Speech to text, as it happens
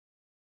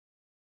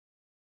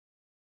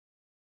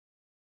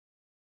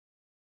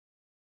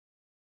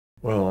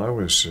Well, I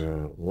was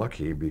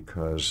lucky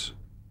because,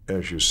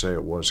 as you say,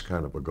 it was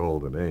kind of a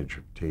golden age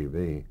of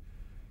TV,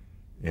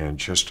 and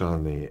just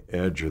on the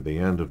edge or the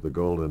end of the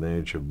golden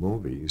age of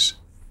movies,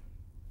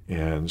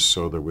 and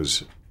so there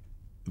was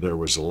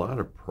a lot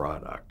of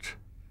product,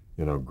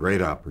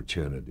 great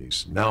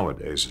opportunities.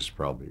 Nowadays, it's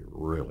probably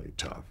really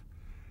tough,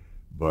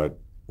 but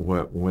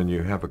when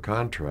you have a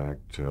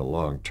contract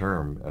long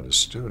term at a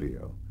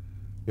studio,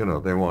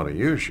 they want to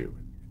use you,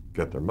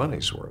 get their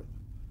money's worth,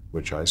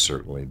 which I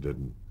certainly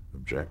didn't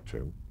object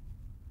to.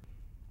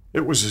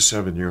 It was a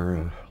 7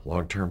 year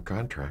long term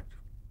contract.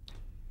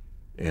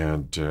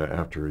 And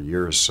after a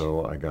year or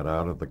so, I got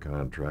out of the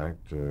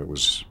contract. It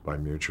was by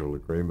mutual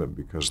agreement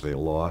because they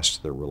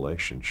lost their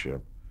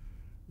relationship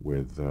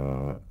with,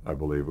 I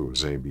believe it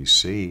was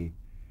ABC,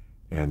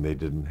 and they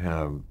didn't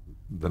have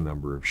the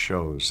number of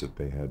shows that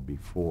they had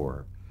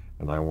before.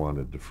 And I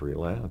wanted to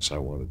freelance, I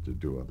wanted to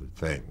do other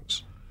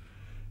things.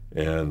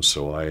 And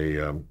so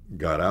I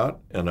got out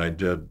and I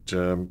did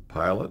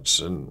pilots,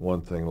 and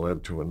one thing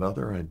led to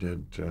another. I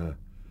did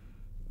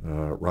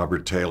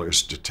Robert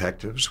Taylor's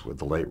Detectives with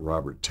the late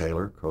Robert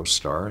Taylor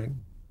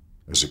co-starring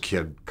as a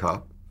kid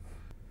cop.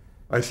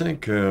 I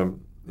think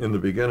in the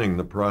beginning,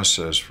 the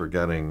process for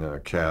getting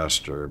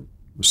cast or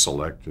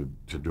selected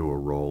to do a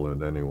role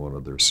in any one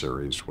of their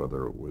series,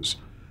 whether it was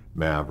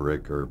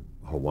Maverick or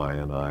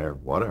Hawaiian Eye or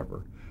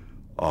whatever,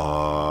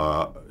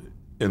 uh,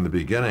 in the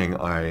beginning,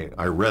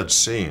 I read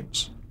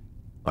scenes.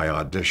 I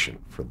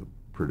auditioned for the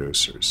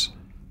producers.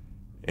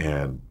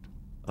 And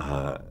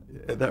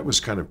that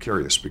was kind of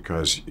curious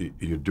because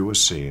you do a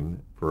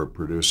scene for a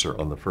producer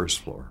on the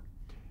first floor.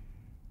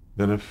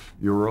 Then, if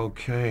you're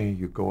okay,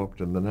 you go up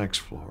to the next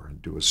floor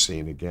and do a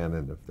scene again.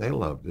 And if they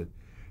loved it,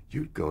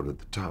 you'd go to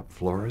the top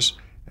floors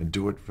and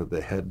do it for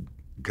the head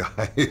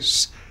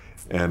guys.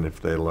 And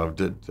if they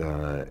loved it,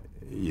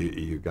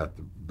 you got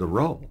the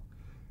role.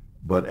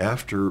 But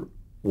after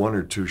one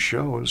or two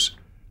shows,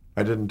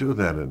 I didn't do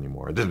that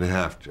anymore. I didn't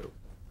have to.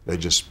 They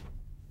just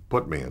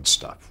put me in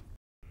stuff.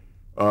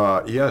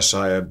 Yes,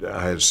 I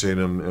had seen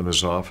him in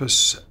his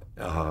office,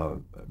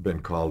 been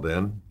called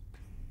in,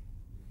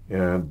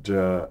 and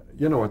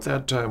at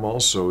that time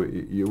also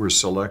you were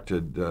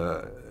selected.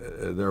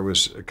 There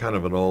was kind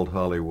of an old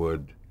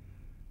Hollywood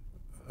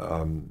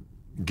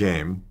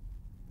game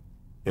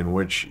in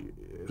which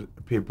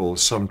people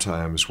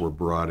sometimes were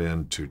brought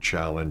in to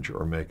challenge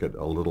or make it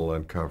a little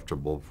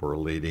uncomfortable for a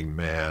leading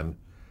man,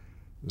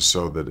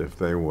 so that if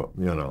they were,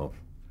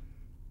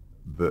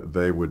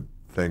 they would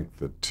think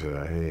that,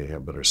 hey, I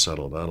better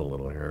settle down a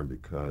little here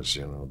because,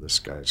 this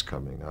guy's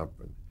coming up.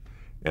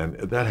 And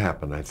that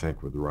happened, I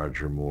think, with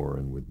Roger Moore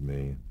and with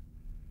me.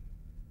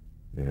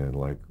 And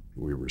like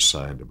we were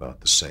signed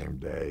about the same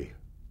day.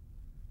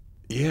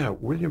 Yeah,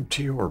 William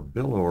T. Orr,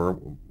 Bill Orr,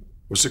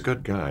 was a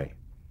good guy.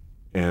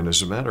 And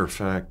as a matter of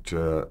fact,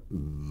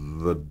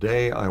 the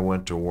day I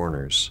went to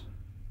Warner's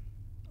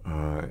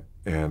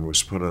and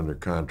was put under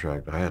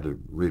contract, I had to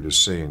read a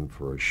scene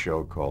for a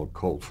show called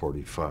Colt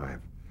 45.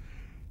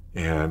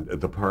 And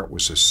the part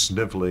was a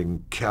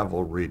sniveling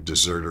cavalry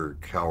deserter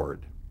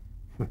coward.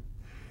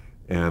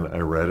 And I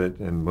read it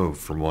and moved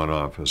from one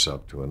office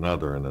up to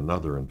another and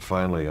another, and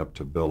finally up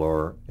to Bill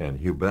Orr and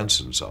Hugh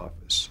Benson's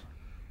office.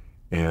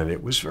 And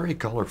it was very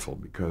colorful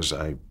because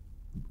I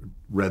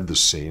read the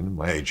scene,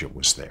 my agent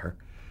was there,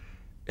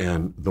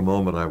 and the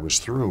moment I was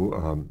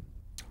through,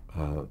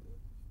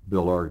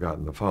 Bill Orr got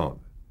on the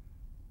phone,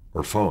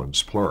 or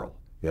phones, plural.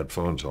 He had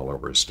phones all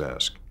over his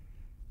desk.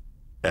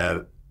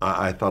 And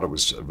I thought it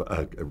was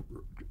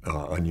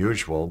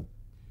unusual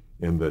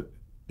in that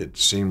it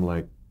seemed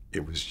like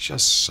it was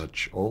just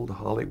such old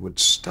Hollywood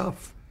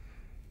stuff.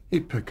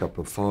 He'd pick up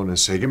a phone and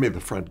say, "Give me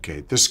the front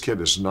gate. This kid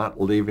is not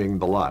leaving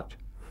the lot."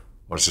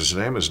 What's his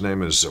name? His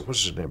name is,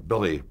 what's his name?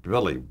 Billy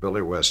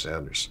West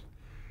Anderson.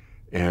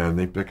 And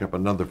they pick up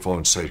another phone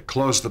and say,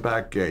 "Close the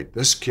back gate.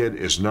 This kid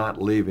is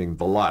not leaving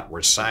the lot.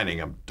 We're signing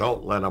him.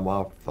 Don't let him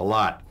off the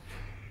lot."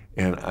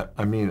 And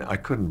I mean, I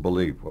couldn't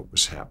believe what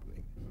was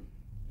happening.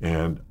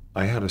 And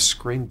I had a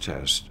screen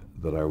test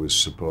that I was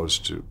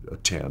supposed to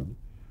attend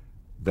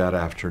that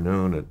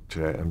afternoon at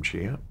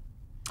MGM.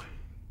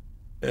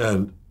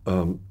 And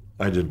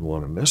I didn't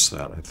want to miss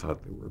that. I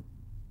thought they were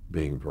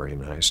being very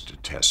nice to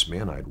test me,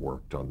 and I'd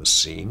worked on the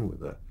scene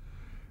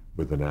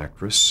with an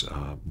actress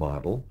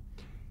model,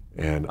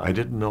 and I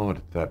didn't know it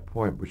at that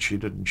point, but she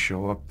didn't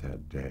show up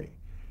that day.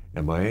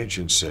 And my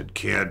agent said,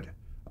 "Kid,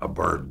 a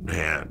bird in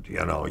hand,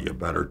 you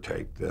better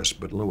take this."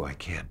 But Lou, I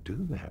can't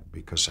do that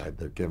because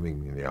they're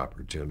giving me the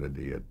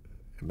opportunity at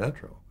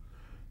Metro,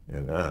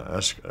 and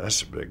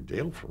that's a big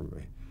deal for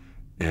me.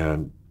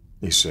 And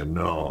he said,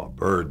 "No, a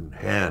bird in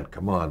hand,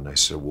 come on." And I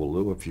said, "Well,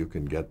 Lou, if you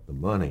can get the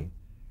money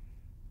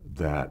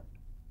that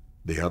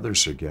the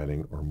others are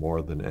getting, or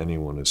more than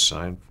anyone is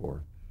signed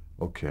for,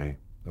 okay,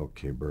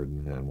 bird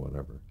in hand,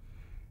 whatever."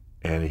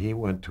 And he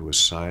went to a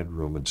side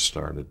room and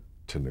started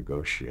to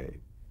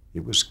negotiate. He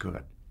was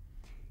good.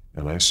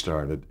 And I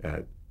started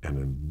at an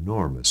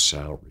enormous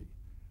salary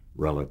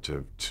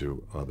relative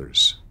to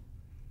others,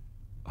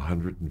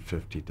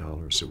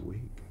 $150 a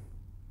week.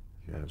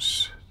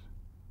 Yes.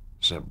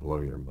 Does that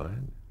blow your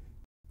mind?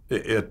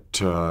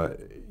 It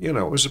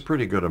was a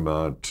pretty good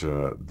amount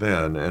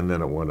then, and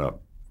then it went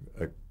up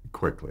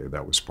quickly.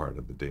 That was part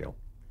of the deal.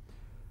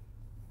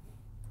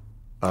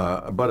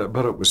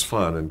 But it was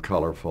fun and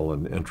colorful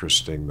and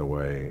interesting the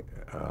way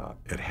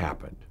it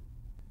happened.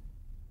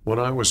 When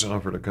I was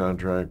offered a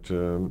contract,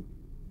 I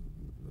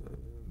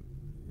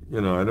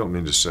don't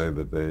mean to say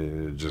that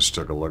they just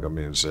took a look at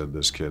me and said,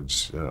 "This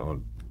kid's,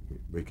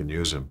 we can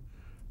use him."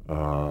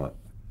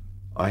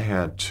 I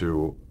had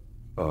to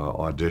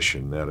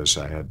audition. That is,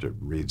 I had to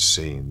read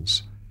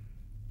scenes,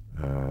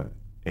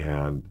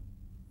 and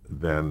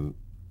then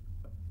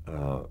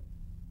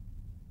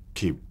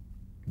keep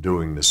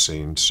doing the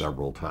scene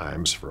several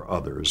times for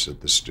others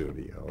at the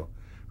studio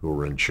who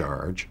were in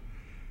charge.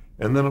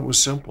 And then it was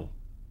simple.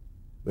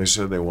 They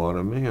said they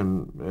wanted me,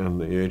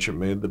 and the agent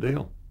made the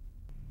deal.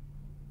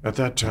 At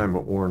that time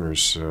at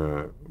Warner's,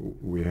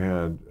 we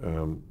had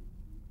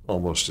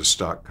almost a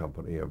stock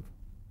company of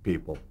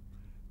people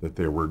that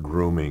they were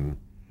grooming,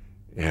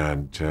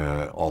 and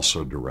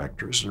also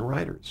directors and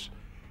writers.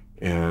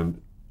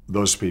 And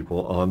those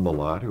people on the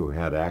lot who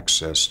had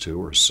access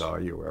to or saw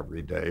you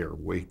every day or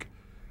week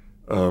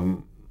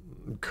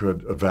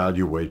could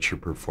evaluate your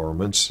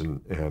performance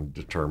and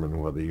determine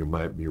whether you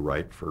might be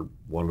right for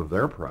one of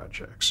their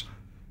projects.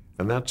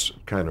 And that's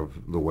kind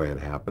of the way it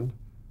happened,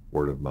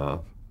 word of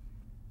mouth.